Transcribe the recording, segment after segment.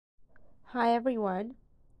Hi everyone,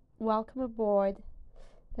 welcome aboard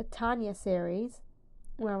the Tanya series,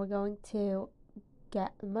 where we're going to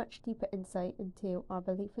get a much deeper insight into our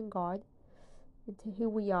belief in God, into who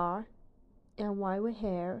we are and why we're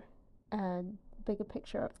here, and the bigger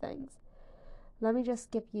picture of things. Let me just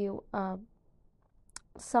give you a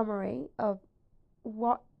summary of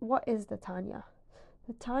what is the Tanya.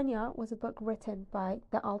 The Tanya was a book written by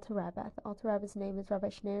the Alter Rebbe. The Alter Rebbe's name is Rabbi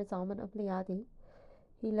Shneur Zalman of Liadi.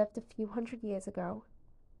 He lived a few hundred years ago.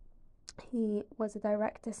 He was a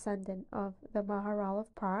direct descendant of the Maharal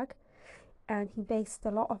of Prague, and he based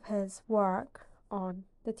a lot of his work on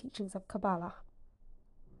the teachings of Kabbalah.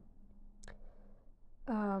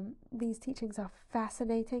 These teachings are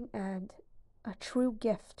fascinating and a true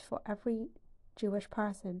gift for every Jewish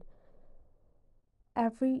person.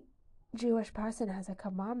 Every Jewish person has a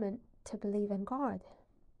commandment to believe in God.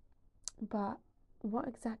 But what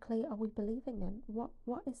exactly are we believing in?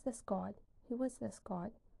 What is this God? Who is this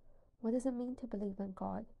God? What does it mean to believe in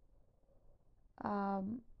God?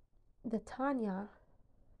 The Tanya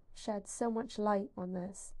sheds so much light on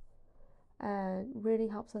this and really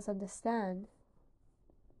helps us understand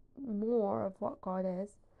more of what God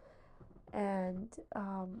is, and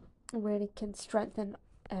really can strengthen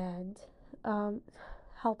and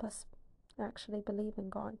help us actually believe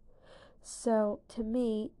in God. So to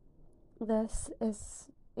me, this is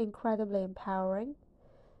incredibly empowering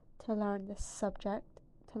to learn this subject,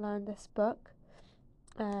 to learn this book,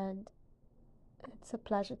 and it's a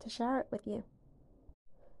pleasure to share it with you.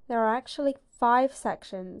 There are actually 5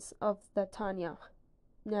 sections of the Tanya.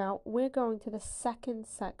 Now, we're going to the second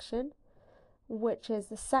section, which is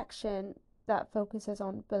the section that focuses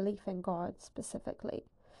on belief in God specifically.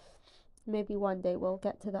 Maybe one day we'll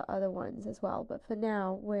get to the other ones as well, but for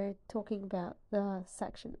now, we're talking about the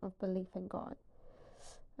section of belief in God.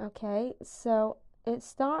 Okay, so it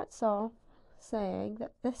starts off saying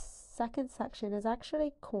that this second section is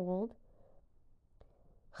actually called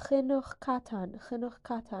Chinuch Katan. Chinuch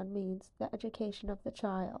Katan means the education of the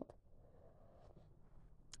child.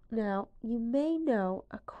 Now, you may know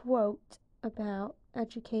a quote about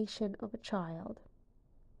education of a child,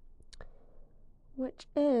 which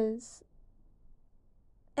is,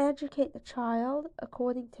 educate the child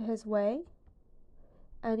according to his way,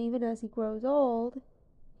 and even as he grows old,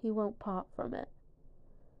 he won't part from it.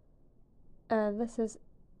 And this is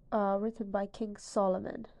written by King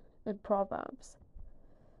Solomon in Proverbs.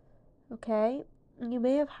 Okay, you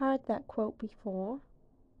may have heard that quote before.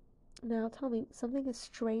 Now tell me, something is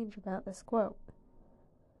strange about this quote.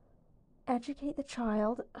 Educate the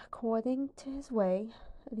child according to his way,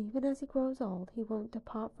 and even as he grows old, he won't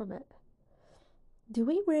depart from it. Do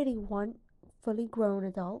we really want fully grown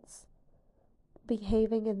adults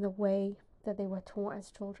behaving in the way that they were taught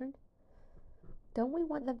as children? Don't we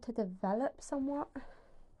want them to develop somewhat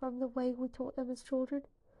from the way we taught them as children?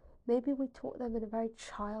 Maybe we taught them in a very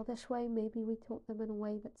childish way. Maybe we taught them in a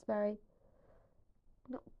way that's very,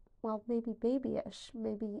 maybe babyish,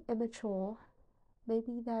 maybe immature.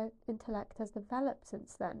 Maybe their intellect has developed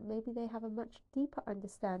since then. Maybe they have a much deeper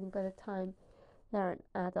understanding by the time they're an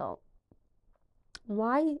adult.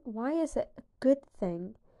 Why is it a good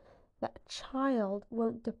thing that a child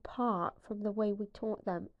won't depart from the way we taught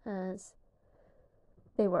them as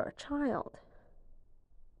they were a child?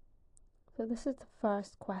 So this is the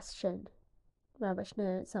first question Rabbi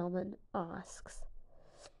Shneur Zalman asks.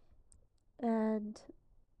 And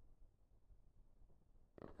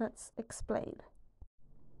let's explain.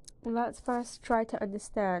 Let's first try to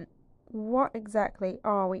understand, what exactly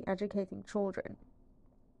are we educating children?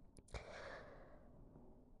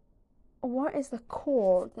 What is the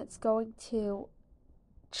core that's going to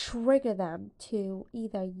trigger them to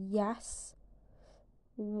either yes,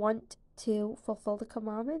 want to fulfill the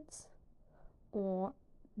commandments, or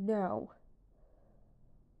no,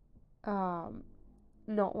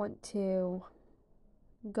 not want to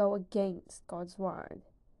go against God's word?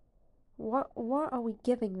 What are we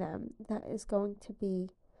giving them that is going to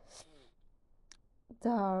be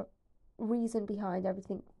the reason behind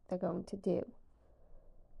everything they're going to do?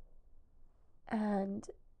 And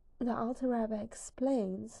the Alter Rebbe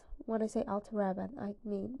explains, when I say Alter Rebbe, I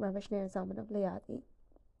mean Rabbi Shneur Zalman of Liadi.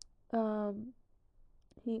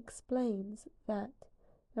 He explains that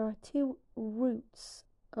there are 2 roots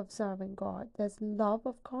of serving God. There's love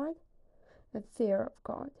of God and fear of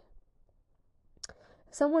God.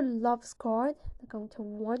 If someone loves God, they're going to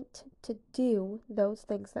want to do those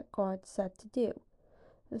things that God said to do.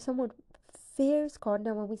 If someone fears God,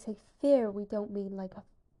 now when we say fear, we don't mean like a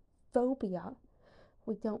phobia.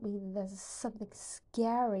 We don't mean there's something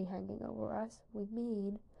scary hanging over us. We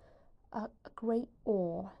mean a great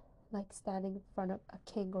awe, like standing in front of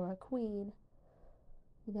a king or a queen.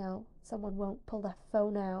 Someone won't pull their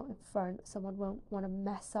phone out in front, someone won't want to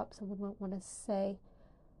mess up, someone won't want to say,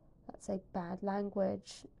 let's say, bad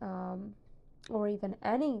language, or even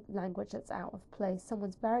any language that's out of place.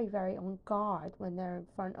 Someone's very, very on guard when they're in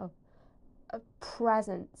front of a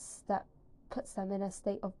presence that puts them in a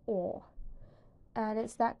state of awe. And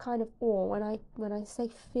it's that kind of awe. When I say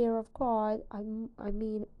fear of God, I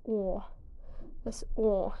mean awe. This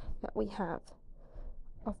awe that we have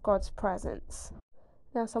of God's presence.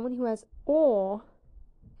 Now, someone who has awe,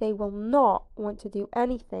 they will not want to do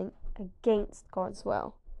anything against God's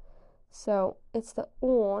will. So it's the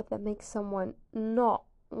awe that makes someone not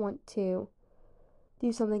want to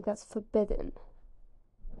do something that's forbidden.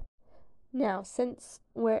 Now, since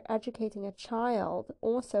we're educating a child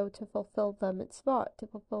also to fulfill the mitzvot, to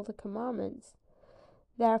fulfill the commandments,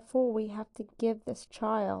 therefore we have to give this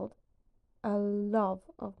child a love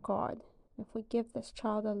of God. If we give this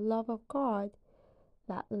child a love of God,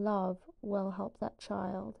 that love will help that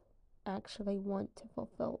child actually want to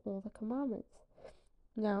fulfill all the commandments.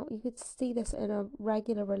 Now, you could see this in a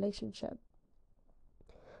regular relationship.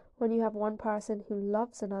 When you have one person who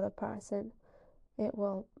loves another person, it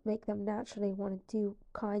will make them naturally want to do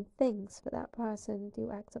kind things for that person,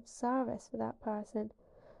 do acts of service for that person,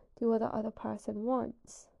 do what the other person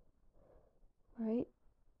wants. Right?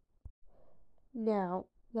 Now,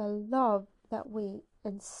 the love that we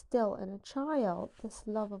instill in a child, this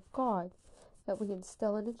love of God that we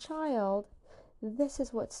instill in a child, this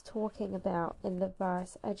is what's talking about in the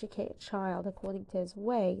verse, educate a child according to his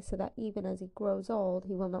way, so that even as he grows old,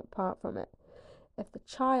 he will not part from it. If the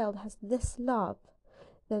child has this love,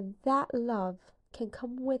 then that love can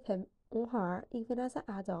come with him or her, even as an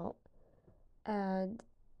adult, and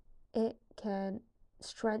it can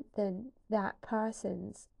strengthen that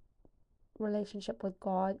person's relationship with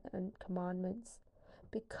God and commandments,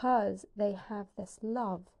 because they have this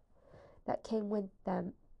love that came with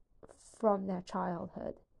them from their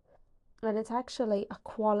childhood. And it's actually a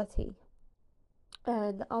quality.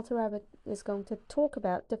 And the Alter Rebbe is going to talk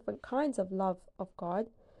about different kinds of love of God,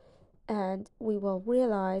 and we will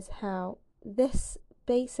realize how this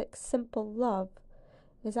basic, simple love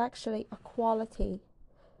is actually a quality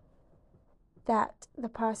that the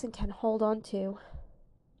person can hold on to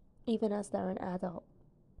even as they're an adult.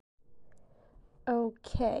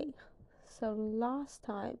 Okay, so last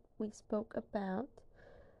time we spoke about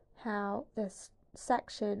how this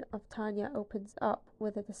section of Tanya opens up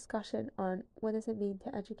with a discussion on what does it mean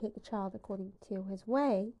to educate the child according to his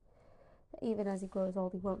way, that even as he grows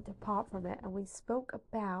old he won't depart from it. And we spoke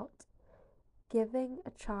about giving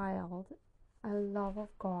a child a love of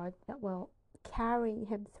God that will carry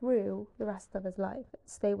him through the rest of his life,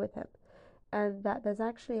 stay with him, and that there's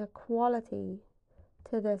actually a quality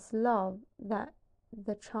to this love that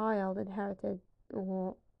the child inherited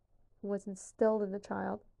or was instilled in the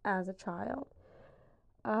child as a child.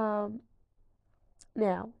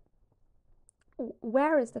 Now,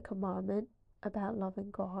 where is the commandment about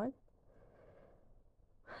loving God?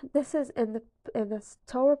 This is in this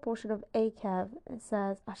Torah portion of Akev. It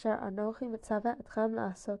says, "Asher anochi mitzaveh etchem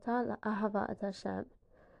la'asota la'ahava et Hashem,"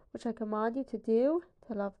 which I command you to do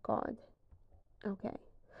to love God. Okay,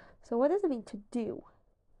 so what does it mean to do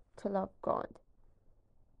to love God?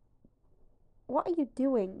 What are you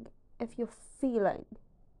doing if you're feeling?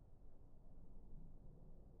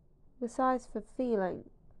 Besides for feeling,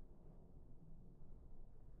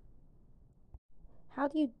 how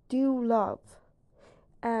do you do love?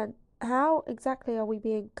 And how exactly are we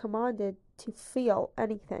being commanded to feel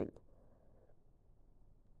anything?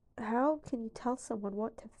 How can you tell someone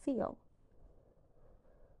what to feel?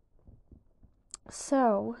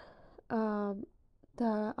 So,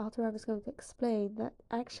 the Alter Rebbe is going to explain that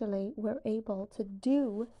actually we're able to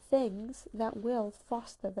do things that will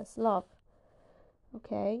foster this love.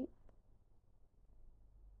 Okay?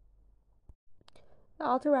 The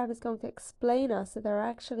Alter Rebbe is going to explain us that there are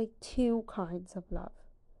actually two kinds of love.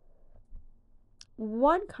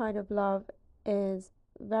 One kind of love is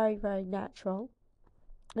very, very natural.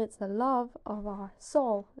 It's the love of our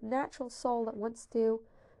soul, natural soul that wants to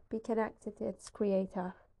be connected to its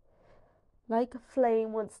creator. Like a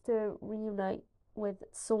flame wants to reunite with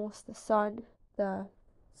its source, the sun, the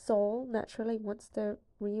soul naturally wants to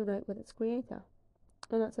reunite with its creator.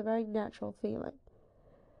 And that's a very natural feeling.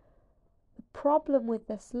 The problem with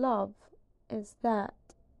this love is that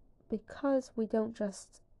because we don't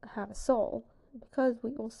just have a soul, because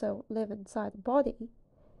we also live inside the body,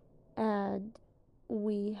 and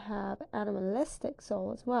we have animalistic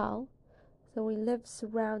soul as well, so we live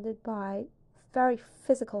surrounded by very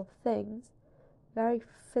physical things, very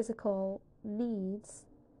physical needs,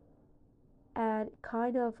 and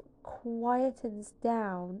kind of quietens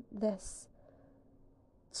down this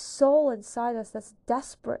soul inside us that's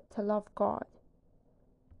desperate to love God.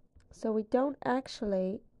 So we don't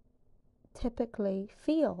actually typically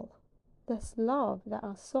feel this love that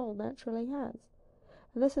our soul naturally has.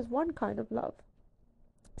 And this is one kind of love.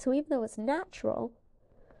 So even though it's natural,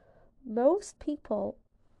 most people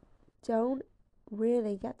don't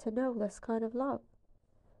really get to know this kind of love.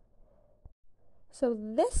 So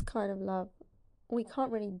this kind of love, we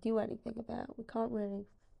can't really do anything about. We can't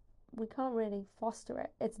really foster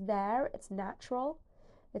it. It's there, it's natural,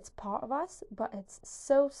 it's part of us, but it's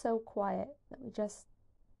so quiet that we just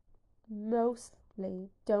mostly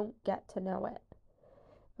don't get to know it.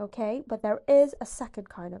 Okay, but there is a second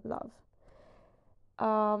kind of love.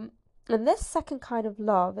 And this second kind of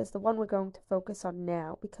love is the one we're going to focus on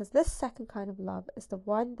now, because this second kind of love is the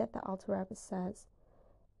one that the Alter Rebbe says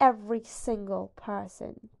every single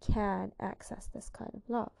person can access this kind of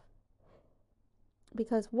love.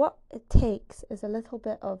 Because what it takes is a little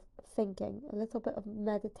bit of thinking, a little bit of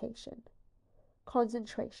meditation,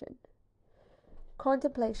 concentration,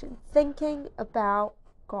 contemplation, thinking about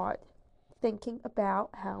God, thinking about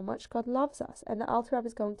how much God loves us. And the Alter Rebbe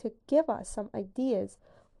is going to give us some ideas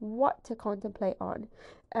what to contemplate on.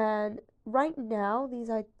 And right now, these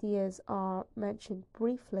ideas are mentioned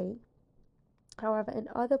briefly. However, in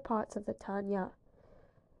other parts of the Tanya,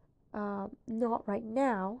 not right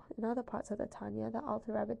now, in other parts of the Tanya, the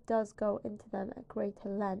Alter Rebbe does go into them at greater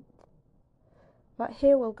length. But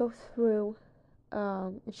here we'll go through,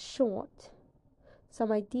 in short,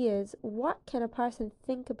 some ideas. What can a person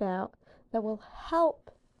think about that will help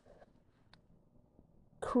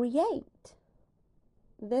create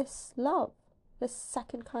this love, this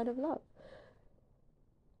second kind of love?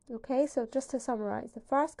 Okay, so just to summarize, the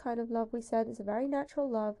first kind of love we said is a very natural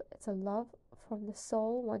love. It's a love from the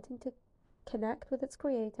soul wanting to connect with its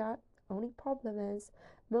creator. Only problem is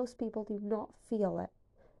most people do not feel it,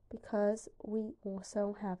 because we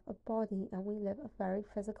also have a body and we live a very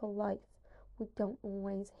physical life. We don't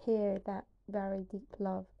always hear that very deep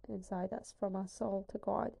love inside us from our soul to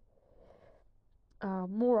God.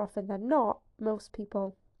 More often than not, most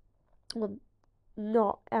people will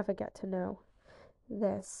not ever get to know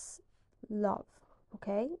this love.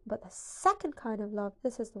 Okay, but the second kind of love,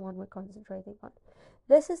 this is the one we're concentrating on.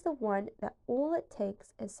 This is the one that all it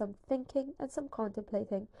takes is some thinking and some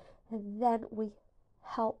contemplating, and then we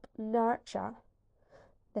help nurture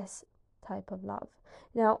this type of love.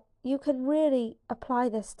 Now, you can really apply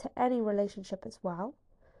this to any relationship as well.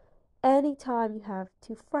 Anytime you have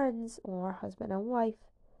two friends or husband and wife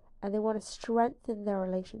and they want to strengthen their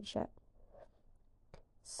relationship,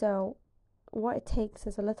 so what it takes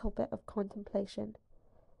is a little bit of contemplation.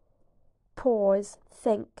 Pause,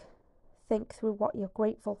 think through what you're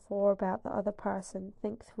grateful for about the other person,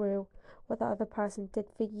 think through what the other person did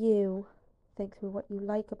for you, think through what you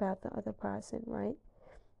like about the other person, right?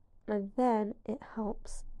 And then it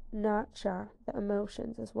helps nurture the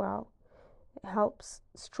emotions as well. It helps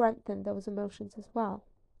strengthen those emotions as well.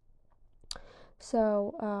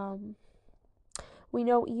 So we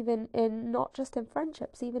know even in, not just in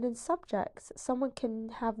friendships, even in subjects, someone can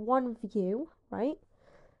have one view, right?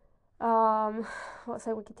 Let's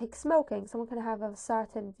say we could take smoking. Someone can have a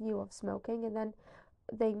certain view of smoking, and then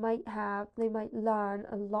they might learn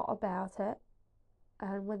a lot about it.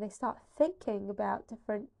 And when they start thinking about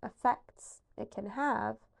different effects it can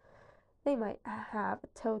have, they might have a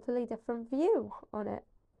totally different view on it.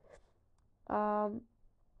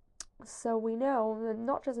 So we know,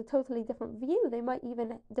 not just a totally different view, they might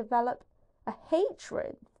even develop a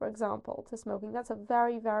hatred, for example, to smoking. That's a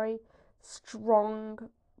very, very strong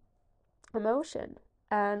emotion.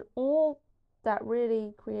 And all that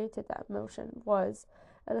really created that emotion was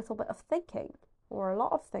a little bit of thinking, or a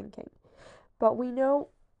lot of thinking. But we know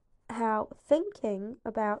how thinking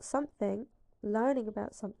about something, learning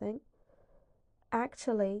about something,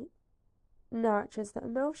 actually nurtures the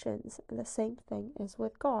emotions. And the same thing is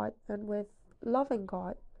with God and with loving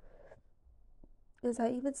God. Is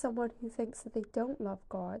that even someone who thinks that they don't love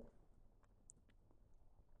God,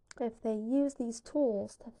 if they use these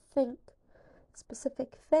tools to think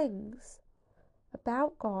specific things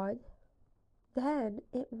about God, then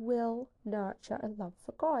it will nurture a love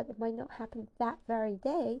for God. It might not happen that very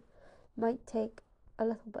day, might take a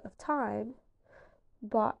little bit of time,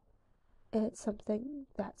 but it's something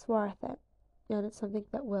that's worth it, and it's something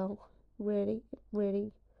that will really,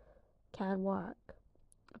 really can work.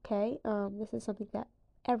 Okay, this is something that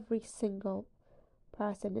every single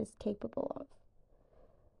person is capable of.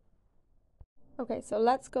 Okay, so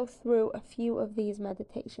let's go through a few of these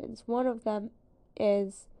meditations. One of them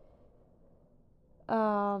is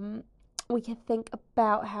we can think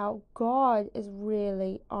about how God is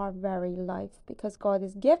really our very life, because God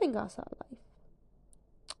is giving us our life.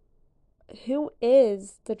 Who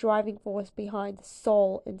is the driving force behind the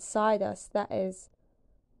soul inside us that is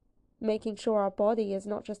making sure our body is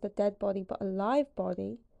not just a dead body but a live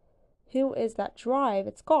body? Who is that drive?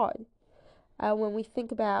 It's God. When we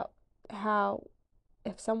think about how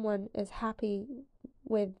if someone is happy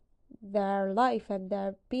with their life and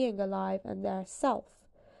their being alive and their self,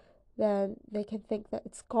 then they can think that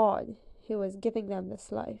it's God who is giving them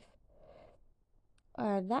this life.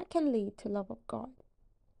 And that can lead to love of God.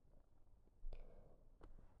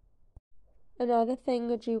 Another thing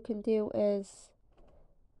that you can do is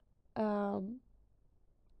to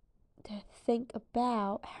think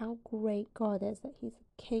about how great God is, that He's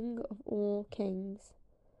the King of all kings.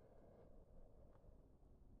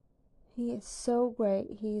 He is so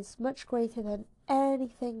great. He's much greater than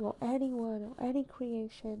anything or anyone or any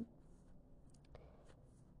creation.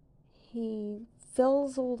 He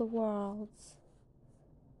fills all the worlds.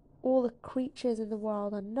 All the creatures in the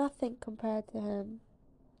world are nothing compared to Him.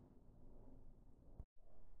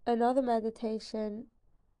 Another meditation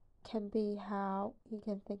can be how you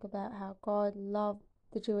can think about how God loved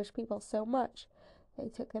the Jewish people so much that He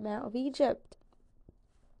took them out of Egypt.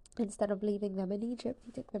 Instead of leaving them in Egypt,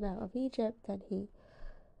 He took them out of Egypt and He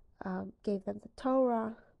gave them the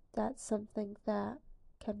Torah. That's something that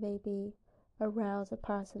can maybe arouse a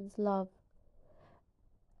person's love.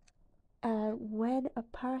 And when a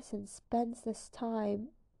person spends this time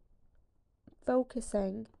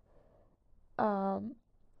focusing on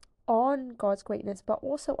God's greatness, but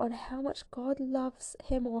also on how much God loves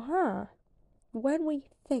him or her, when we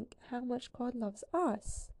think how much God loves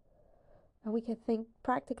us, and we can think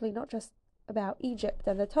practically not just about Egypt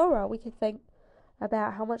and the Torah, we can think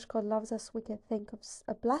about how much God loves us. We can think of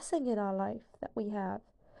a blessing in our life that we have,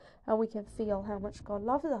 and we can feel how much God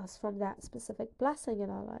loves us from that specific blessing in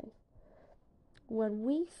our life. When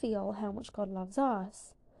we feel how much God loves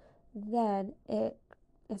us, then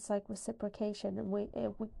it's like reciprocation, and we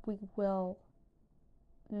will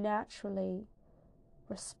naturally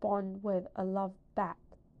respond with a love back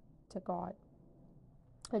to God.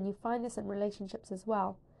 And you find this in relationships as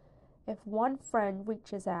well. If one friend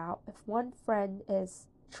reaches out, if one friend is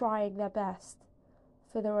trying their best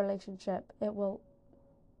for the relationship, it will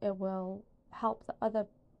help the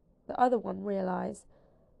other one realize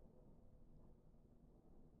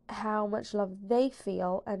how much love they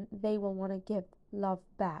feel, and they will want to give love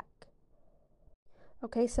back.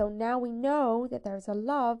 Okay, so now we know that there's a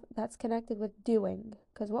love that's connected with doing,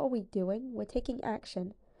 because what are we doing? We're taking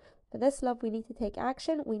action. For this love, we need to take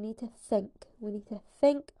action. We need to think. We need to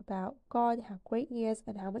think about God, how great He is,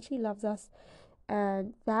 and how much He loves us,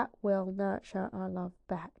 and that will nurture our love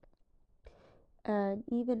back. And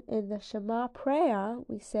even in the Shema prayer,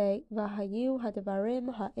 we say, Vahayu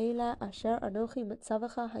hadvarim ha'ela asher anochi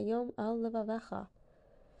mitzavacha hayom al levavecha.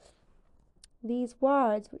 These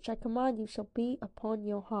words which I command you shall be upon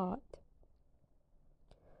your heart.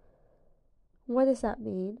 What does that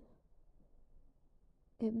mean?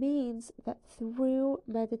 It means that through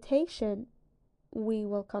meditation, we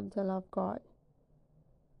will come to love God.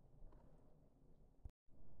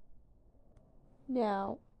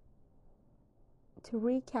 Now, to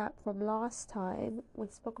recap from last time, we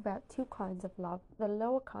spoke about two kinds of love. The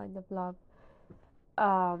lower kind of love,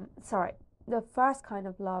 the first kind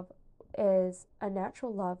of love is a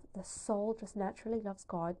natural love. The soul just naturally loves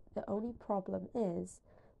God. The only problem is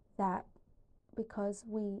that because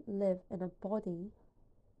we live in a body,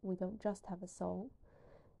 we don't just have a soul.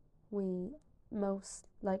 We most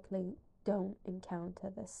likely don't encounter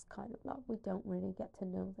this kind of love. We don't really get to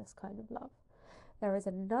know this kind of love. There is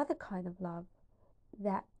another kind of love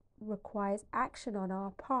that requires action on our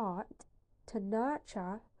part to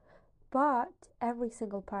nurture, but every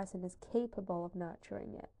single person is capable of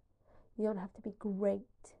nurturing it. You don't have to be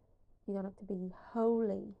great. You don't have to be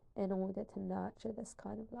holy in order to nurture this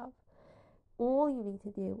kind of love. All you need to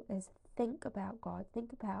do is think about God,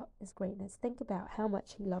 think about His greatness, think about how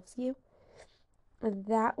much He loves you, and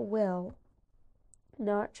that will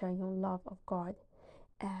nurture your love of God.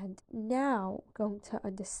 And now we're going to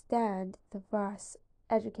understand the verse,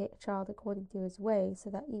 educate a child according to his way,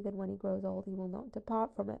 so that even when he grows old, he will not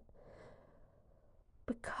depart from it.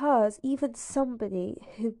 Because even somebody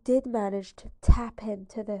who did manage to tap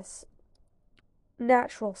into this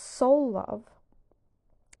natural soul love,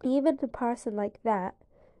 even a person like that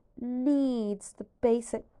needs the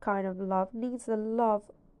basic kind of love, needs the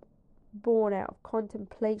love born out of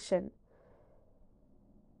contemplation,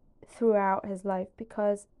 throughout his life,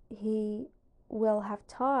 because he will have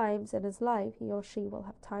times in his life, he or she will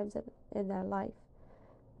have times in their life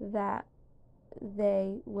that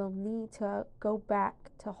they will need to go back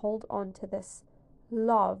to hold on to this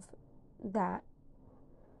love that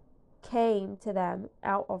came to them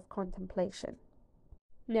out of contemplation.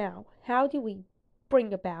 Now, how do we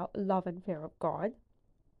bring about love and fear of God?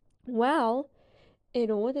 Well, in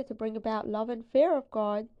order to bring about love and fear of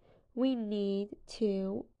God, we need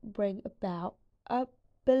to bring about a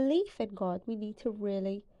belief in God. We need to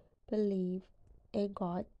really believe in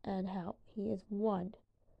God and how He is one.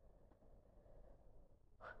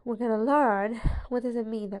 We're going to learn, what does it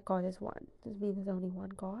mean that God is one? Does it mean there's only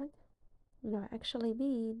one God? No, it actually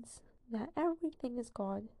means that everything is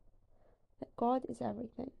God. That God is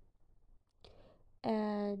everything.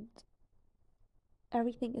 And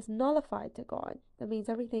everything is nullified to God. That means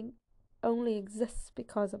everything only exists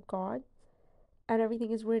because of God. And everything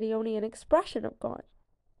is really only an expression of God.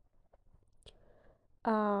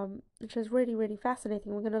 Which is really, really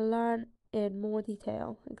fascinating. We're going to learn in more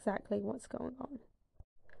detail exactly what's going on.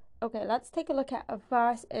 Okay, let's take a look at a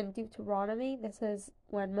verse in Deuteronomy. This is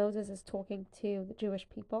when Moses is talking to the Jewish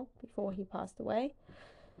people before he passed away.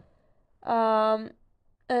 And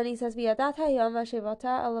he says, "V'yadata hayom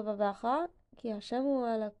v'shivata el levavecha, ki Hashem hu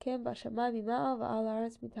Elokim b'shamayim mima'al v'al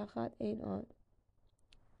haaretz mitachat ein od."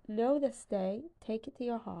 Know this day, take it to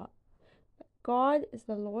your heart, that God is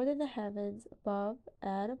the Lord in the heavens above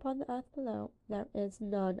and upon the earth below. There is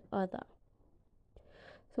none other.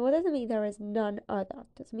 So what does it mean there is none other?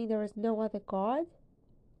 Does it mean there is no other God?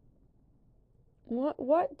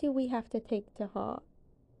 What do we have to take to heart?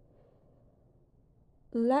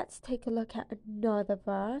 Let's take a look at another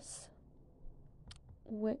verse,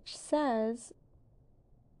 which says,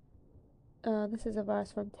 this is a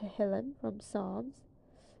verse from Tehillim, from Psalms,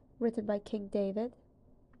 written by King David.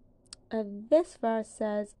 And this verse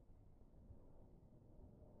says,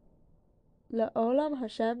 Le'olam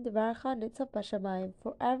Hashem devarcha nitzav b'shamayim.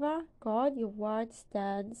 Forever, God, your word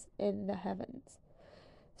stands in the heavens.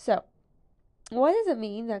 So, what does it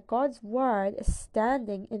mean that God's word is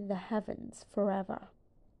standing in the heavens forever?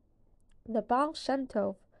 The Baal Shem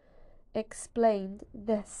Tov explained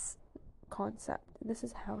this concept. This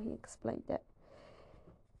is how he explained it.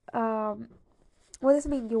 What does it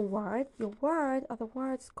mean, your word? Your word are the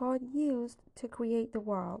words God used to create the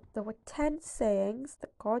world. There were 10 sayings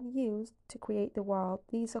that God used to create the world.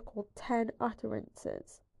 These are called 10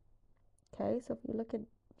 utterances. Okay, so if you look in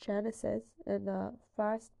Genesis, in the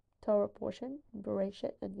first Torah portion, in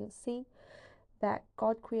Bereshit, and you'll see that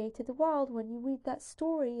God created the world. When you read that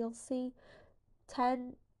story, you'll see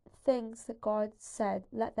 10 things that God said.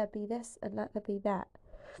 Let there be this and let there be that.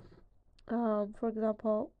 For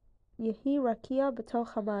example, Yehi Rakia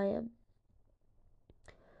B'toch Hamayim.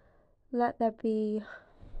 Let there be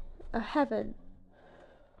a heaven.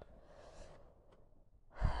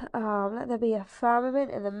 Let there be a firmament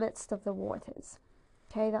in the midst of the waters.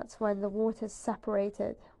 Okay, that's when the waters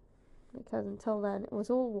separated. Because until then it was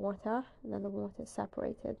all water, and then the waters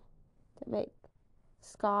separated to make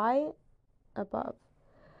sky above.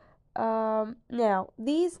 Now,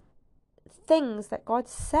 these things that God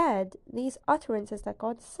said, these utterances that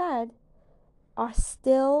God said, are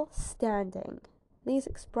still standing. These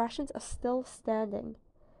expressions are still standing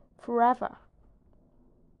forever.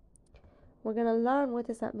 We're going to learn, what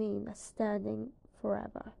does that mean, that's standing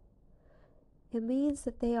forever. It means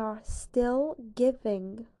that they are still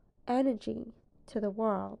giving energy to the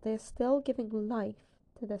world. They're still giving life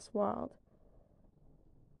to this world.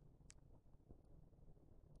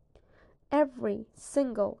 Every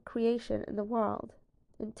single creation in the world,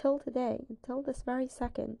 until today, until this very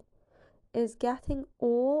second, is getting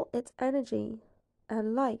all its energy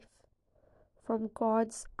and life from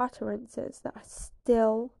God's utterances that are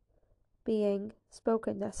still being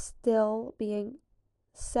spoken, that are still being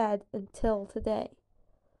said until today.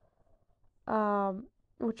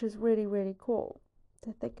 Which is really, really cool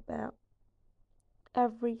to think about.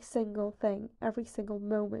 Every single thing, every single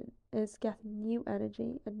moment is getting new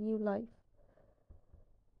energy and new life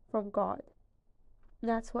from God. And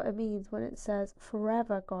that's what it means when it says,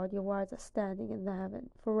 forever, God, your words are standing in the heaven.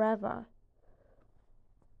 Forever.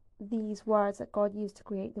 These words that God used to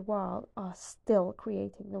create the world are still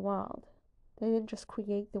creating the world. They didn't just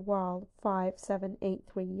create the world 5, 7, 8,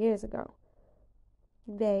 3 years ago.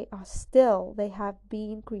 They have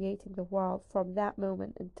been creating the world from that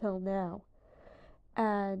moment until now.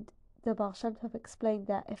 And the Baal Shem Tov explained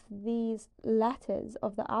that if these letters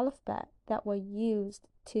of the alphabet that were used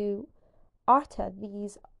to utter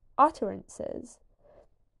these utterances,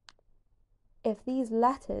 if these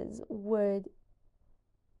letters would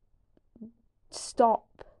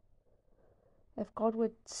stop, if God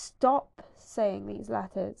would stop saying these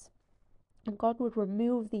letters, and God would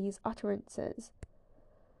remove these utterances,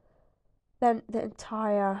 then the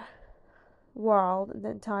entire world, the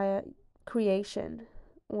entire creation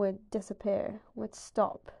would disappear, would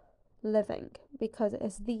stop living, because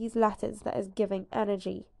it's these letters that is giving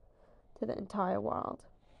energy to the entire world.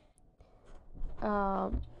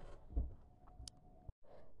 Now,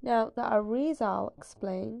 the Arizal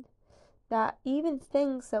explained that even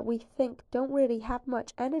things that we think don't really have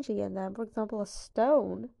much energy in them, for example, a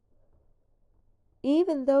stone,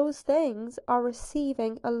 even those things are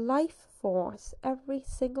receiving a life force every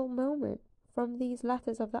single moment from these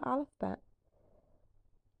letters of the alphabet.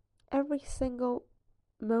 Every single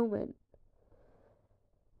moment.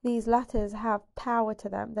 These letters have power to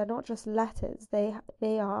them. They're not just letters,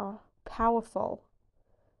 they are powerful.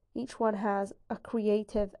 Each one has a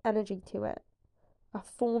creative energy to it, a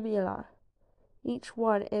formula. Each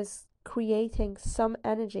one is creating some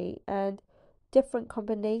energy, and different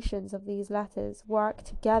combinations of these letters work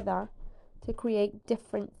together to create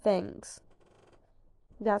different things.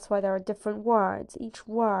 That's why there are different words. Each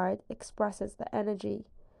word expresses the energy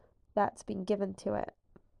that's been given to it.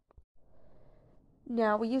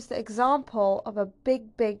 Now, we use the example of a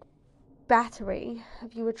big battery.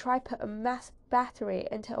 If you would try put a massive battery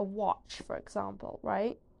into a watch, for example,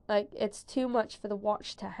 right? Like, it's too much for the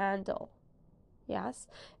watch to handle. Yes?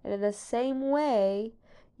 And in the same way,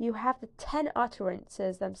 you have the 10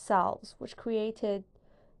 utterances themselves, which created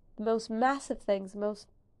the most massive things, the most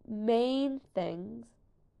main things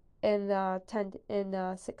in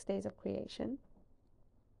the 6 days of creation.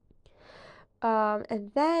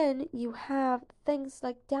 And then you have things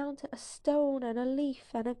like down to a stone and a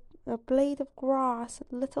leaf and a blade of grass,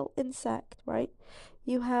 a little insect, right?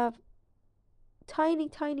 You have tiny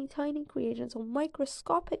creations, or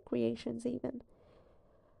microscopic creations even.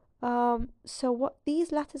 So what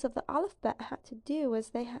these letters of the alphabet had to do is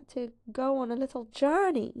they had to go on a little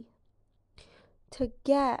journey to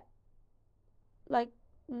get, like,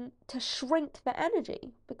 to shrink the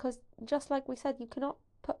energy, because just like we said, you cannot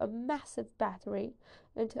put a massive battery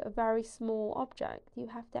into a very small object. You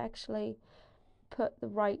have to actually put the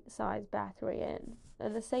right size battery in.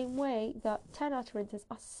 In the same way, the 10 utterances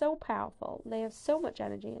are so powerful, they have so much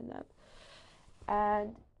energy in them,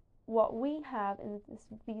 and what we have in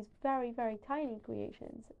these very tiny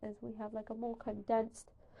creations is we have like a more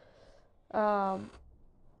condensed,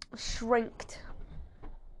 shrinked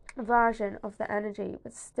version of the energy,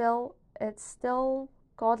 but it's still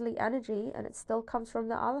godly energy, and it still comes from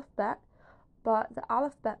the alphabet, but the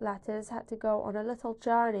alphabet letters had to go on a little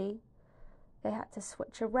journey. They had to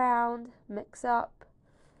switch around, mix up,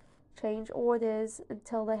 change orders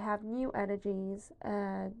until they have new energies,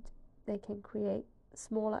 and they can create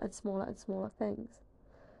smaller and smaller things.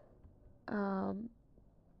 And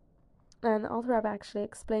Alter Rebbe actually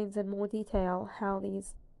explains in more detail how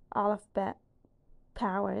these alphabet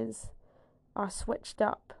powers are switched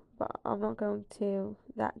up, but I'm not going to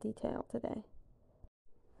that detail today.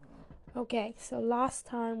 Okay, so last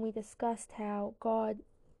time we discussed how God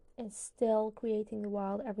is still creating the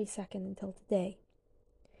world every second until today.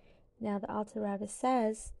 Now the Alter Rebbe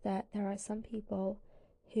says that there are some people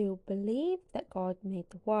who believe that God made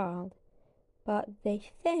the world, but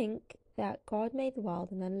they think that God made the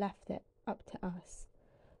world and then left it up to us.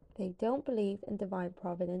 They don't believe in divine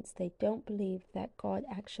providence. They don't believe that God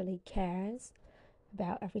actually cares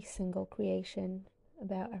about every single creation,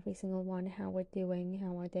 about every single one, how we're doing,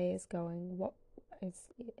 how our day is going, if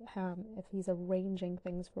he's arranging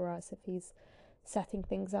things for us, if he's setting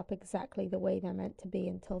things up exactly the way they're meant to be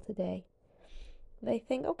until today. They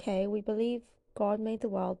think, okay, we believe God made the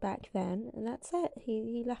world back then, and that's it.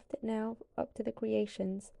 He left it now up to the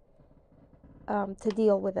creations to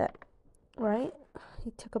deal with it, right?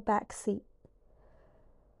 He took a back seat.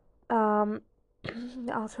 The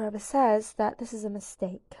Alter Rebbe says that this is a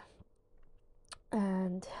mistake,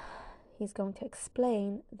 and he's going to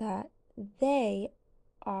explain that they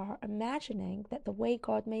are imagining that the way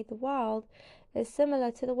God made the world is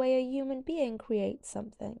similar to the way a human being creates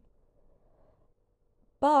something.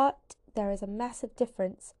 But there is a massive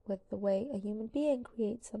difference with the way a human being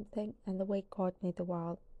creates something and the way God made the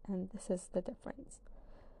world, and this is the difference.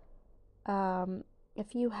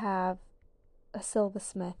 If you have a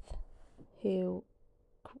silversmith who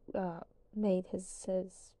made his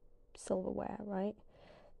silverware, right?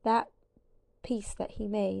 That piece that he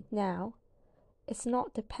made now, it's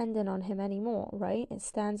not dependent on him anymore, right? It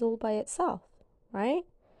stands all by itself, right?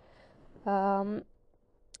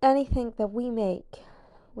 Anything that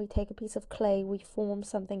we take a piece of clay, we form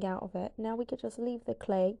something out of it. Now we could just leave the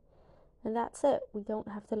clay And that's it. We don't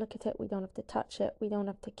have to look at it. We don't have to touch it. We don't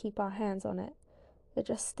have to keep our hands on it. It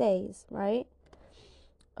just stays, right?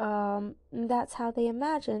 That's how they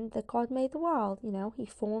imagined that God made the world. He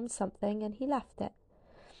formed something and he left it.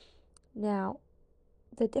 Now,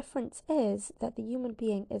 the difference is that the human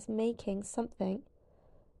being is making something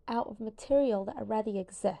out of material that already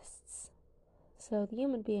exists. So the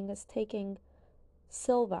human being is taking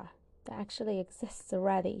silver that actually exists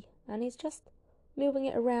already, and he's just moving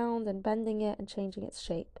it around and bending it and changing its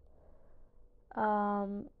shape.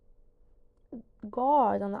 God,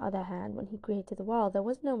 on the other hand, when he created the world, there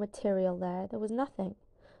was no material there. There was nothing.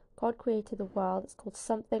 God created the world. It's called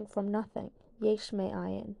something from nothing. Yesh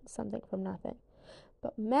me'ayin, something from nothing.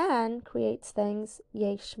 But man creates things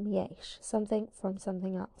yesh me'yesh, something from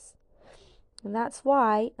something else. And that's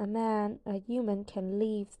why a human can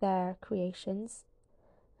leave their creations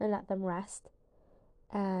and let them rest.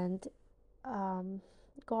 And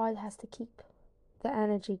God has to keep the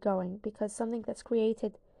energy going, because something that's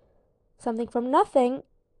created, something from nothing,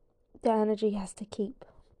 the energy has to keep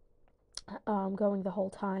going the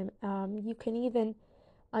whole time. You can even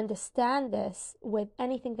understand this with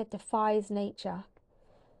anything that defies nature.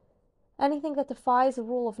 Anything that defies the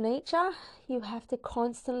rule of nature, you have to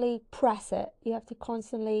constantly press it. You have to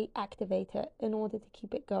constantly activate it in order to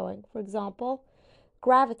keep it going. For example,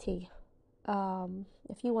 gravity.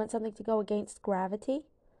 If you want something to go against gravity,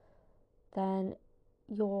 then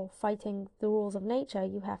you're fighting the rules of nature.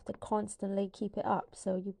 You have to constantly keep it up.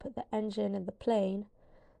 So you put the engine in the plane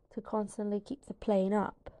to constantly keep the plane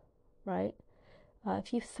up, right?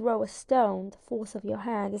 If you throw a stone, the force of your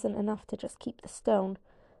hand isn't enough to just keep the stone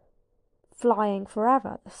flying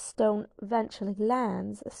forever. The stone eventually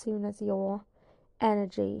lands as soon as your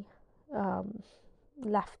energy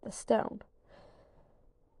left the stone.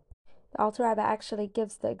 The Alter Rebbe actually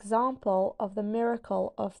gives the example of the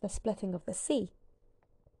miracle of the splitting of the sea,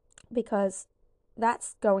 because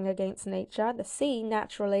that's going against nature. The sea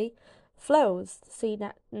naturally flows. The sea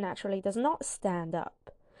naturally does not stand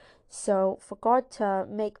up. So for God to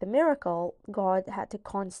make the miracle, God had to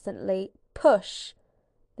constantly push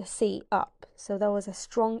the sea up. So there was a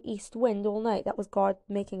strong east wind all night. That was God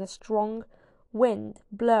making a strong wind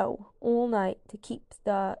blow all night to keep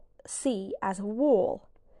the sea as a wall,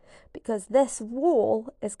 because this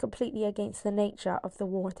wall is completely against the nature of the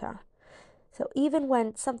water. So even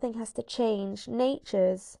when something has to change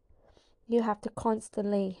natures, you have to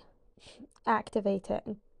constantly activate it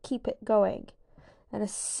and keep it going. And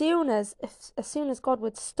as soon as God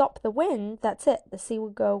would stop the wind, that's it. The sea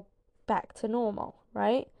would go back to normal,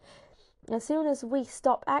 right? As soon as we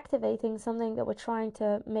stop activating something that we're trying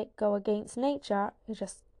to make go against nature, it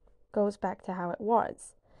just goes back to how it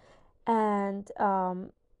was. And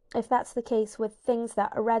if that's the case with things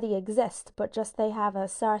that already exist, but just they have a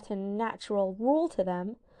certain natural rule to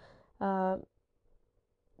them,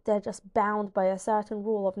 they're just bound by a certain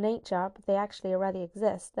rule of nature, but they actually already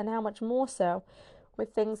exist, then how much more so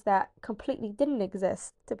with things that completely didn't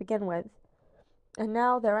exist to begin with, and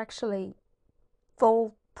now they're actually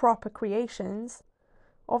full proper creations.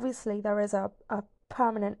 Obviously there is a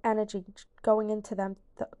permanent energy going into them,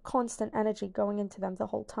 the constant energy going into them the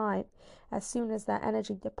whole time. As soon as that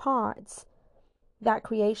energy departs, that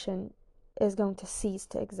creation is going to cease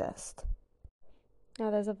to exist. Now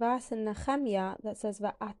there's a verse in Nehemiah that says,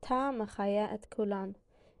 Va'ata mechaya et kulan.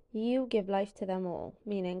 You give life to them all,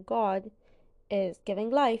 meaning God is giving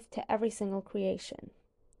life to every single creation.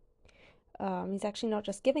 He's actually not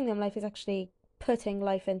just giving them life, he's actually putting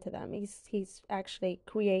life into them. He's actually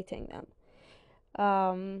creating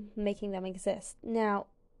them, making them exist. Now,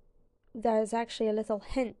 there's actually a little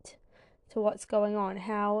hint to what's going on.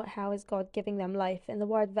 How is God giving them life? In the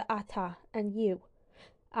word Va'ata and you.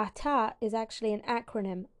 Ata is actually an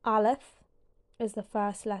acronym. Aleph is the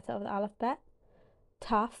first letter of the alphabet.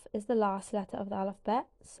 Taf is the last letter of the alphabet.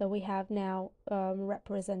 So we have now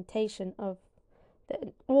representation of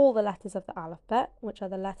all the letters of the alphabet, which are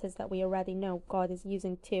the letters that we already know God is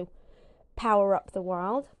using to power up the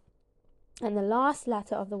world. And the last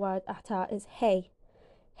letter of the word Ata is Hey.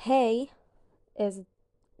 Hey is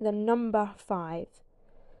the number 5.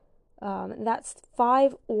 That's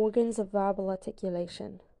 5 organs of verbal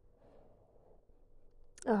articulation.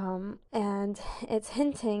 And it's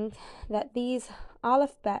hinting that these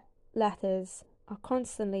alphabet letters are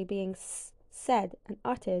constantly being said and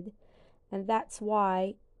uttered, and that's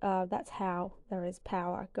how there is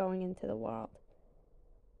power going into the world.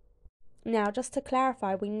 Now, just to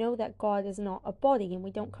clarify, we know that God is not a body, and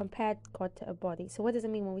we don't compare God to a body. So what does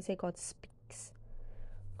it mean when we say God speaks?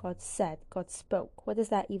 God said, God spoke. What does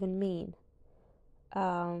that even mean?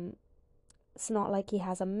 It's not like he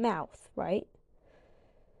has a mouth, right?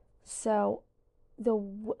 So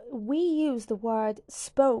we use the word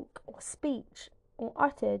spoke or speech or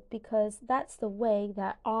uttered because that's the way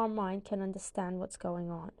that our mind can understand what's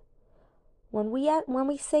going on. When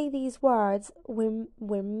we say these words,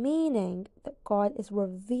 we're meaning that God is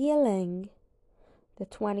revealing the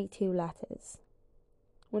 22 letters.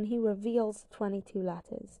 When he reveals the 22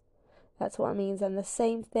 letters, that's what it means. And the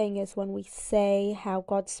same thing is when we say how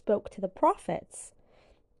God spoke to the prophets.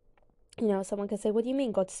 You know, someone can say, what do you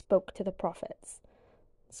mean God spoke to the prophets?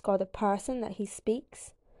 Is God a person that he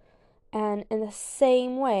speaks? And in the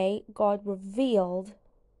same way, God revealed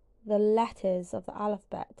the letters of the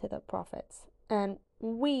alphabet to the prophets. And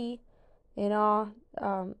we, in our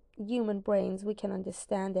human brains, we can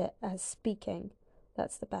understand it as speaking.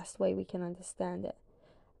 That's the best way we can understand it.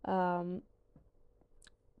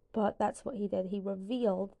 But that's what he did. He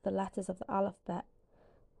revealed the letters of the alphabet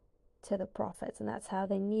to the prophets, and that's how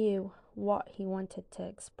they knew what he wanted to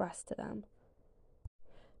express to them.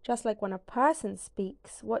 Just like when a person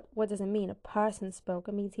speaks, what does it mean? A person spoke.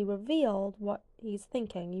 It means he revealed what he's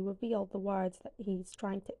thinking. He revealed the words that he's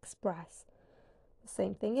trying to express. The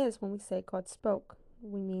same thing is when we say God spoke,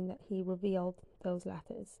 we mean that he revealed those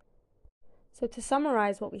letters. So to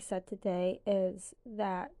summarize what we said today is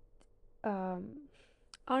that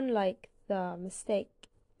unlike the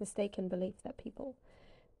mistaken belief that people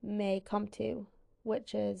may come to,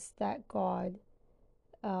 which is that God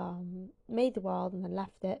made the world and then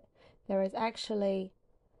left it, there is actually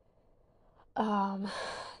divine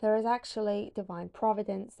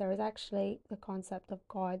providence. There is actually the concept of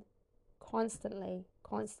God constantly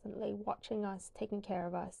watching us, taking care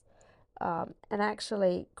of us, and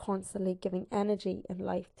actually constantly giving energy and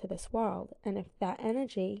life to this world. And if that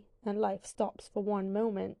energy and life stops for one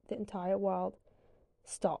moment, the entire world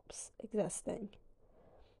stops existing.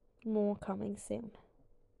 More coming soon.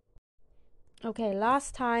 Okay,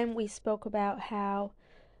 last time we spoke about how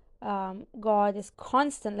God is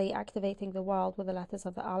constantly activating the world with the letters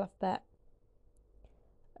of the alphabet.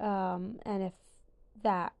 And if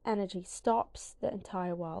that energy stops, the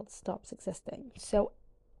entire world stops existing. So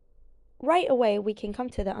right away we can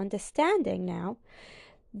come to the understanding now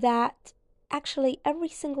that actually every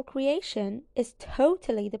single creation is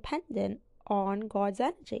totally dependent on God's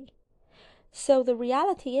energy. So the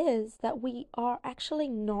reality is that we are actually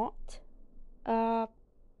not a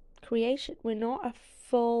creation. We're not a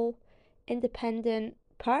full independent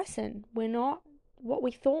person. We're not what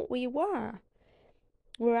we thought we were.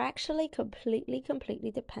 We're actually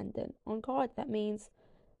completely dependent on God. That means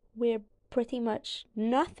we're pretty much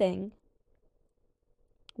nothing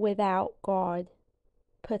without God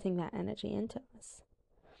putting that energy into us.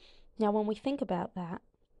 Now, when we think about that,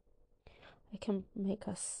 it can make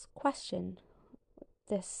us question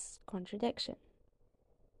this contradiction.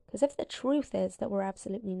 Because if the truth is that we're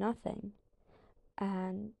absolutely nothing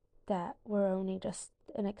and that we're only just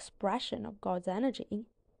an expression of God's energy,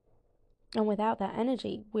 and without that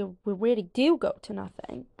energy we really do go to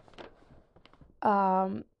nothing,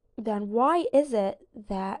 then why is it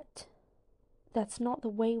that that's not the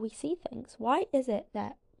way we see things? Why is it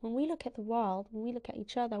that when we look at the world, when we look at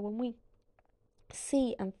each other, when we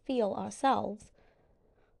see and feel ourselves,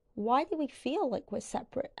 why do we feel like we're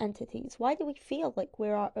separate entities? Why do we feel like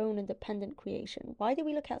we're our own independent creation? Why do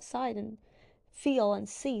we look outside and feel and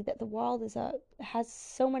see that the world has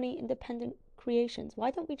so many independent creations?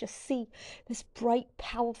 Why don't we just see this bright,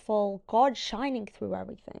 powerful God shining through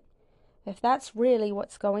everything, if that's really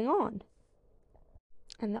what's going on?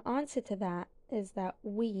 And the answer to that is that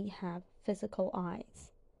we have physical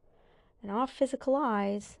eyes. And our physical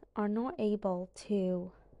eyes are not able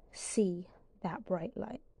to see that bright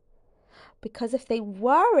light. Because if they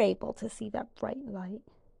were able to see that bright light,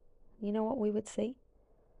 you know what we would see?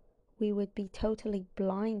 We would be totally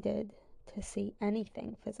blinded to see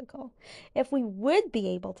anything physical. If we would be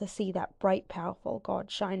able to see that bright, powerful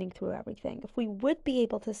God shining through everything, if we would be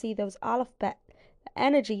able to see those alphabet, the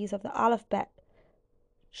energies of the alphabet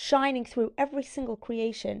shining through every single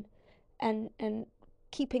creation and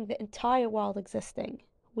keeping the entire world existing,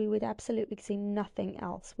 we would absolutely see nothing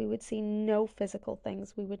else. We would see no physical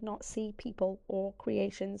things. We would not see people or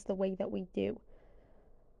creations the way that we do.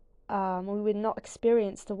 We would not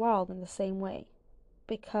experience the world in the same way.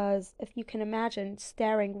 Because if you can imagine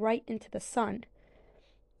staring right into the sun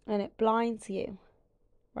and it blinds you,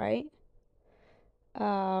 right?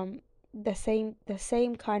 The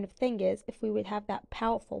same kind of thing is if we would have that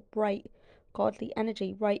powerful, bright, godly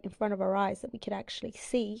energy right in front of our eyes that we could actually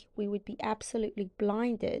see, we would be absolutely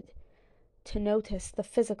blinded to notice the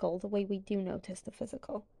physical the way we do notice the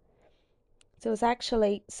physical. So it's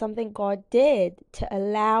actually something God did to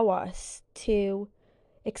allow us to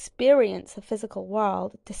experience the physical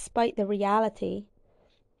world, despite the reality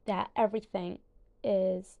that everything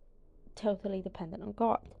is totally dependent on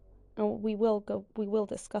God. And we will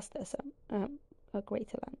discuss this at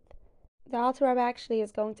greater length. The Alter Rebbe actually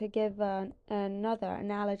is going to give another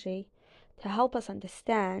analogy to help us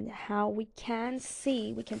understand how we can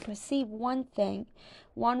perceive one thing,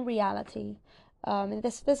 one reality in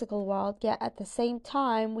this physical world, yet at the same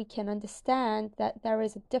time we can understand that there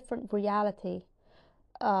is a different reality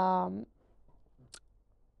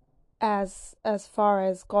as far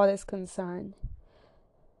as God is concerned.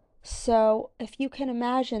 So if you can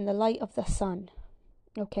imagine the light of the sun,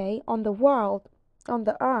 okay, on the world, on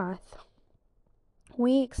the earth,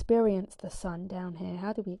 we experience the sun down here.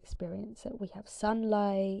 How do we experience it? We have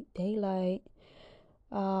sunlight, daylight.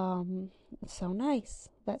 It's so nice.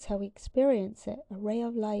 That's how we experience it. A ray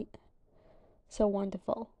of light. So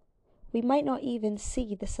wonderful. We might not even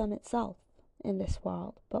see the sun itself in this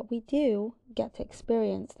world, but we do get to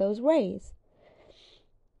experience those rays.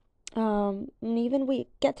 And even we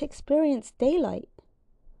get to experience daylight,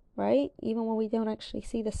 right? Even when we don't actually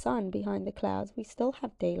see the sun behind the clouds, we still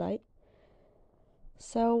have daylight.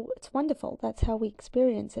 So it's wonderful. That's how we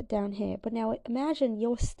experience it down here. But now imagine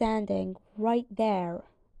you're standing right there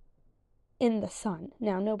in the sun.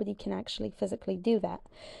 Now, nobody can actually physically do that.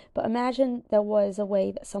 But imagine there was a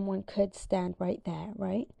way that someone could stand right there,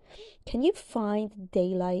 right? Can you find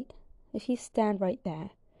daylight if you stand right there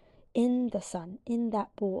in the sun, in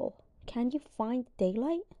that ball? Can you find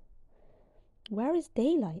daylight? Where is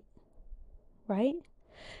daylight, right?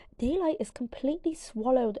 Daylight is completely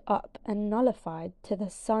swallowed up and nullified to the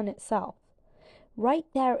sun itself. Right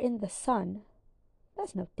there in the sun,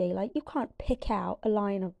 there's no daylight. You can't pick out a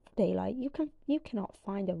line of daylight. You cannot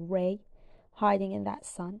find a ray hiding in that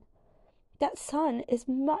sun. That sun is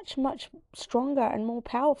much, much stronger and more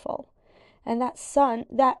powerful. And that sun,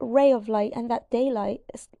 that ray of light and that daylight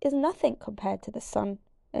is nothing compared to the sun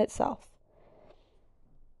itself.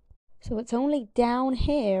 So it's only down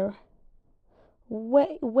here,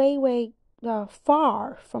 way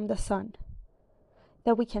far from the sun,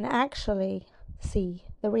 that we can actually see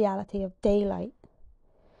the reality of daylight.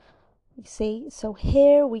 You see, so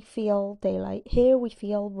here we feel daylight, here we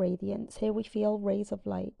feel radiance, here we feel rays of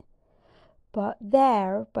light. But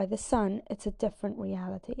there, by the sun, it's a different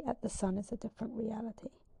reality. At the sun, it's a different reality.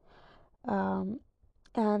 And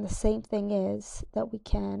the same thing is that we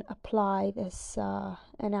can apply this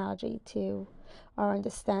analogy to our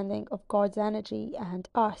understanding of God's energy and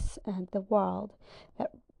us and the world.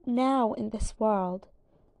 That now in this world,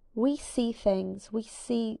 we see things, we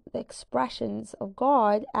see the expressions of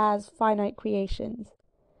God as finite creations.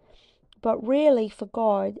 But really, for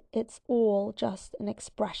God, it's all just an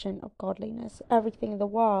expression of godliness. Everything in the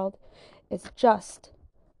world is just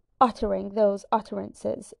uttering those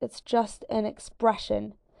utterances. It's just an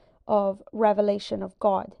expression of revelation of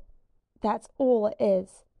God. That's all it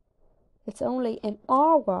is. It's only in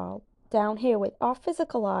our world, down here with our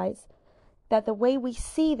physical eyes, that the way we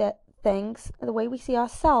see the things, the way we see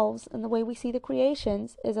ourselves, and the way we see the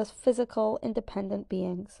creations is as physical, independent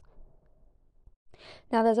beings.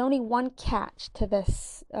 Now, there's only one catch to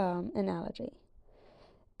this analogy,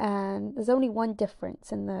 and there's only one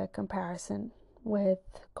difference in the comparison with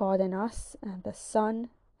God and us and the sun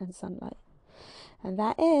and sunlight, and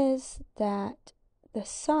that is that the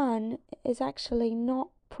sun is actually not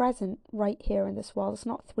present right here in this world. It's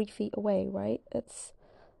not 3 feet away, right? It's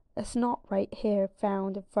not right here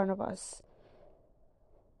found in front of us.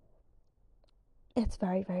 It's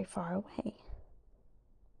very, very far away.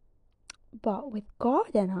 But with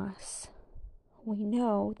God in us, we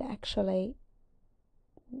know that actually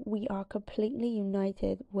we are completely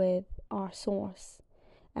united with our source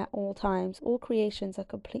at all times. All creations are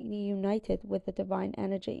completely united with the divine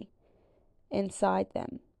energy inside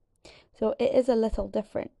them. So it is a little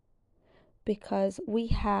different because we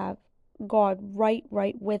have God right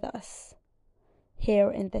with us here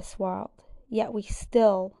in this world, yet we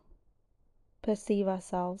still perceive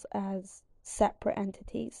ourselves as separate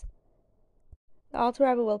entities. The Alter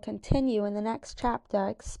Rebbe will continue in the next chapter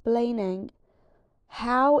explaining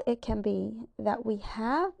how it can be that we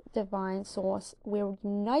have divine source, we're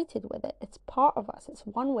united with it, it's part of us, it's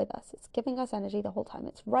one with us, it's giving us energy the whole time,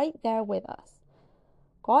 it's right there with us.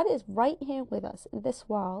 God is right here with us in this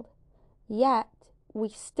world, yet we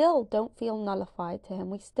still don't feel nullified to Him.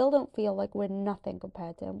 We still don't feel like we're nothing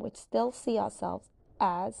compared to Him. We still see ourselves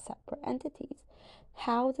as separate entities.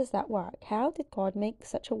 How does that work? How did God make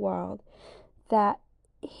such a world that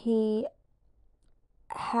He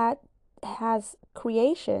has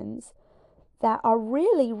creations that are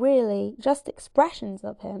really, really just expressions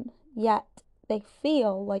of him, yet they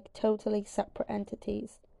feel like totally separate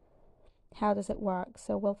entities. How does it work?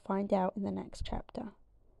 So we'll find out in the next chapter.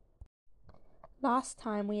 Last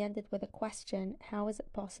time we ended with a question: how is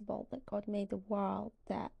it possible that God made the world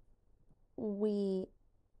that we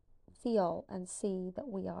feel and see that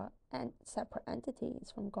we are separate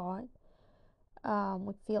entities from God?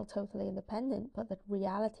 We feel totally independent, but the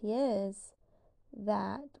reality is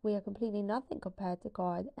that we are completely nothing compared to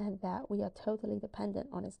God, and that we are totally dependent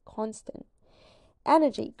on His constant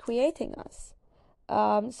energy creating us.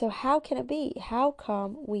 So how can it be? How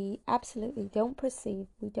come we absolutely don't perceive,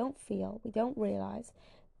 we don't feel, we don't realize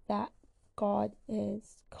that God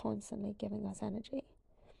is constantly giving us energy?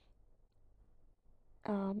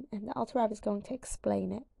 And the Alter Rebbe is going to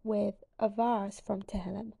explain it with a verse from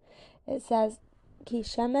Tehillim. It says, Ki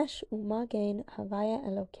shemesh u'magen havaya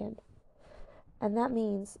Elokim. And that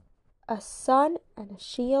means a sun and a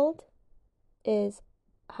shield is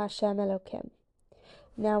Hashem Elokim.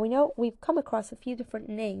 Now we know we've come across a few different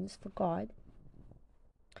names for God,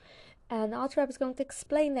 and the Alter Rebbe is going to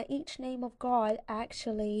explain that each name of God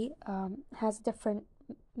actually has different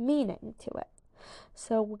meaning to it.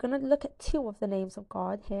 So we're going to look at two of the names of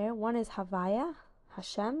God here. One is Havaya,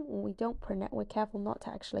 Hashem. We're careful not to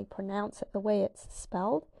actually pronounce it the way it's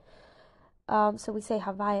spelled. So we say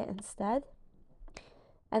Havaya instead.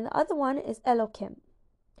 And the other one is Elokim.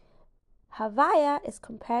 Havaya is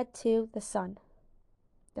compared to the sun.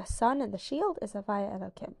 The sun and the shield is Havaya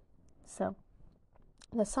Elokim. So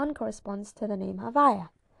the sun corresponds to the name Havaya.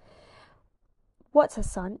 What's a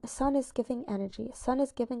sun? A sun is giving energy. A sun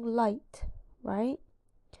is giving light, right?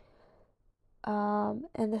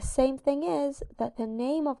 And the same thing is that the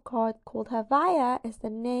name of God called Havaya is the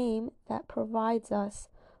name that provides us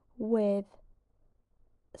with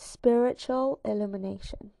spiritual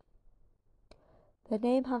illumination. The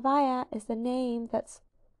name Havaya is the name that's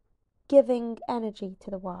giving energy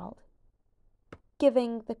to the world,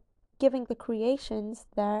 giving the creations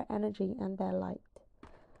their energy and their light,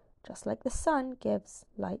 just like the sun gives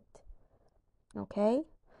light. Okay?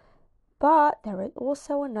 But there is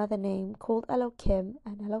also another name called Elokim,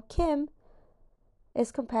 and Elokim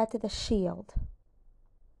is compared to the shield.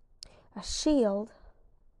 A shield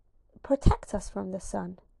protects us from the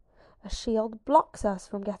sun. A shield blocks us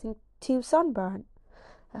from getting too sunburned.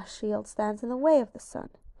 A shield stands in the way of the sun.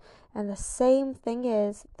 And the same thing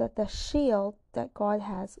is that the shield that God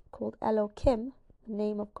has called Elokim, the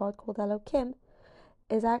name of God called Elokim,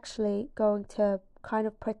 is actually going to kind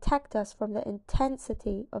of protect us from the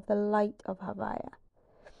intensity of the light of Havaya.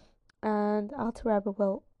 And Alter Rebbe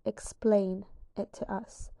will explain it to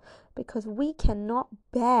us, because we cannot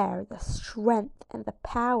bear the strength and the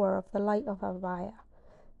power of the light of Havaya.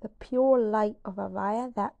 The pure light of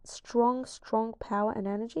Havaya, that strong power and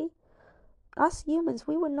energy, us humans,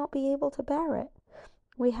 we would not be able to bear it.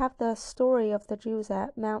 We have the story of the Jews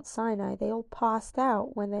at Mount Sinai. They all passed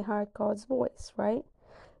out when they heard God's voice, right?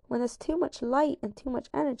 When there's too much light and too much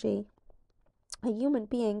energy, a human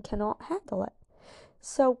being cannot handle it.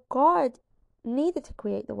 So God needed to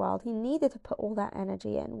create the world. He needed to put all that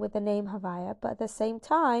energy in with the name Havaya, but at the same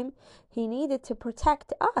time, He needed to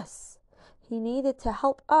protect us. He needed to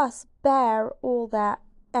help us bear all that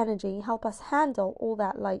energy, help us handle all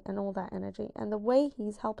that light and all that energy. And the way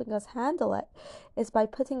He's helping us handle it is by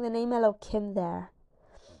putting the name Elokim there.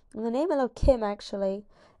 And the name Elokim actually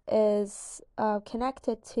is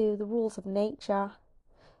connected to the rules of nature.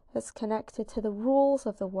 It's connected to the rules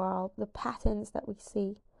of the world, the patterns that we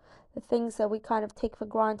see, the things that we kind of take for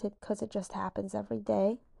granted because it just happens every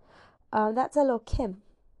day. That's Elokim,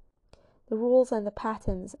 the rules and the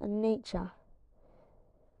patterns and nature.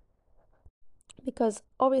 Because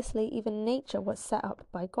obviously even nature was set up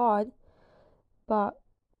by God, but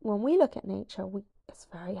when we look at nature, it's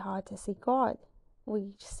very hard to see God.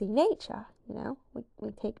 We see nature,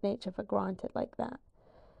 we take nature for granted like that.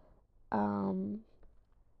 So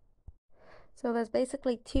there's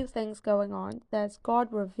basically two things going on. There's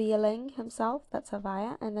God revealing Himself, that's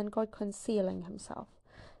Havaya, and then God concealing Himself,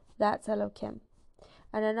 that's Elokim.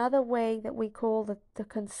 And another way that we call the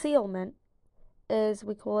concealment is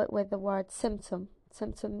we call it with the word symptom.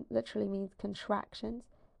 Symptom literally means contracting,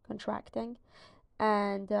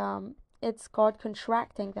 and it's God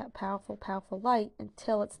contracting that powerful light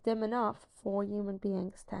until it's dim enough for human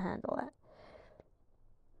beings to handle it.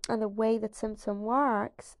 And the way that symptom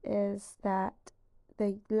works is that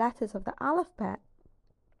the letters of the alphabet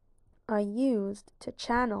are used to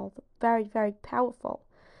channel the very, very powerful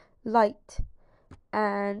light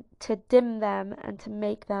and to dim them and to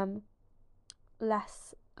make them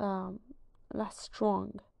less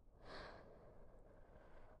strong.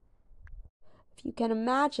 if you can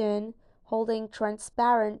imagine holding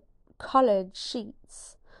transparent colored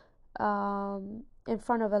sheets in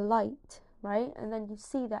front of a light, right? And then you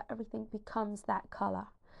see that everything becomes that color.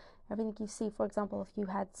 Everything you see, for example, if you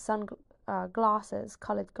had glasses,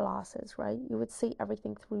 colored glasses, right? You would see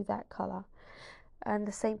everything through that color. And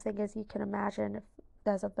the same thing is, you can imagine if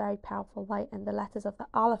there's a very powerful light and the letters of the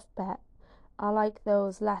alphabet are like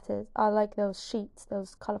those letters, are like those sheets,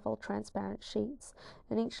 those colorful transparent sheets,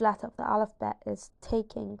 and each letter of the alphabet is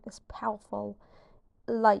taking this powerful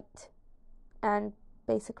light and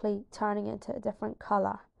basically turning it into a different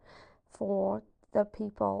color for the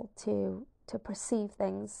people to perceive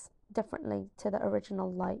things differently to the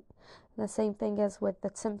original light. And the same thing is with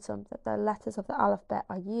the Tzimtzum, that the letters of the alphabet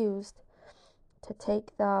are used to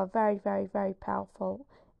take the very, very, very powerful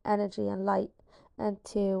energy and light and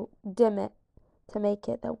to dim it, to make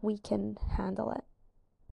it that we can handle it.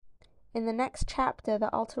 In the next chapter,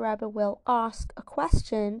 the Alter Rebbe will ask a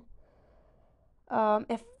question.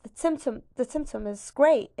 If the Tzimtzum is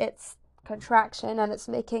great, it's contraction, and it's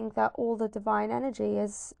making that all the divine energy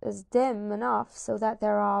is dim enough so that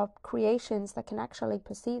there are creations that can actually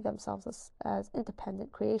perceive themselves as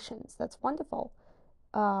independent creations. That's wonderful.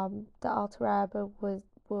 The Alter Rebbe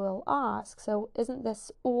will ask, so isn't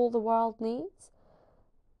this all the world needs?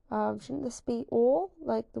 Shouldn't this be all?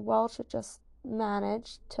 Like, the world should just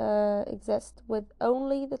manage to exist with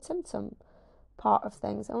only the Tzimtzum part of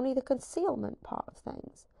things, only the concealment part of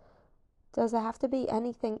things. Does there have to be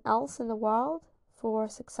anything else in the world for a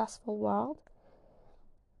successful world?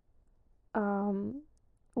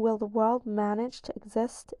 Will the world manage to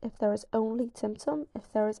exist if there is only Tzimtzum,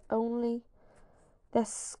 if there is only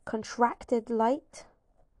this contracted light,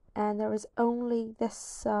 and there is only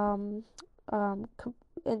this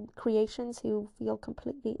in creations who feel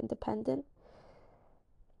completely independent?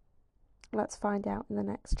 Let's find out in the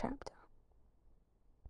next chapter.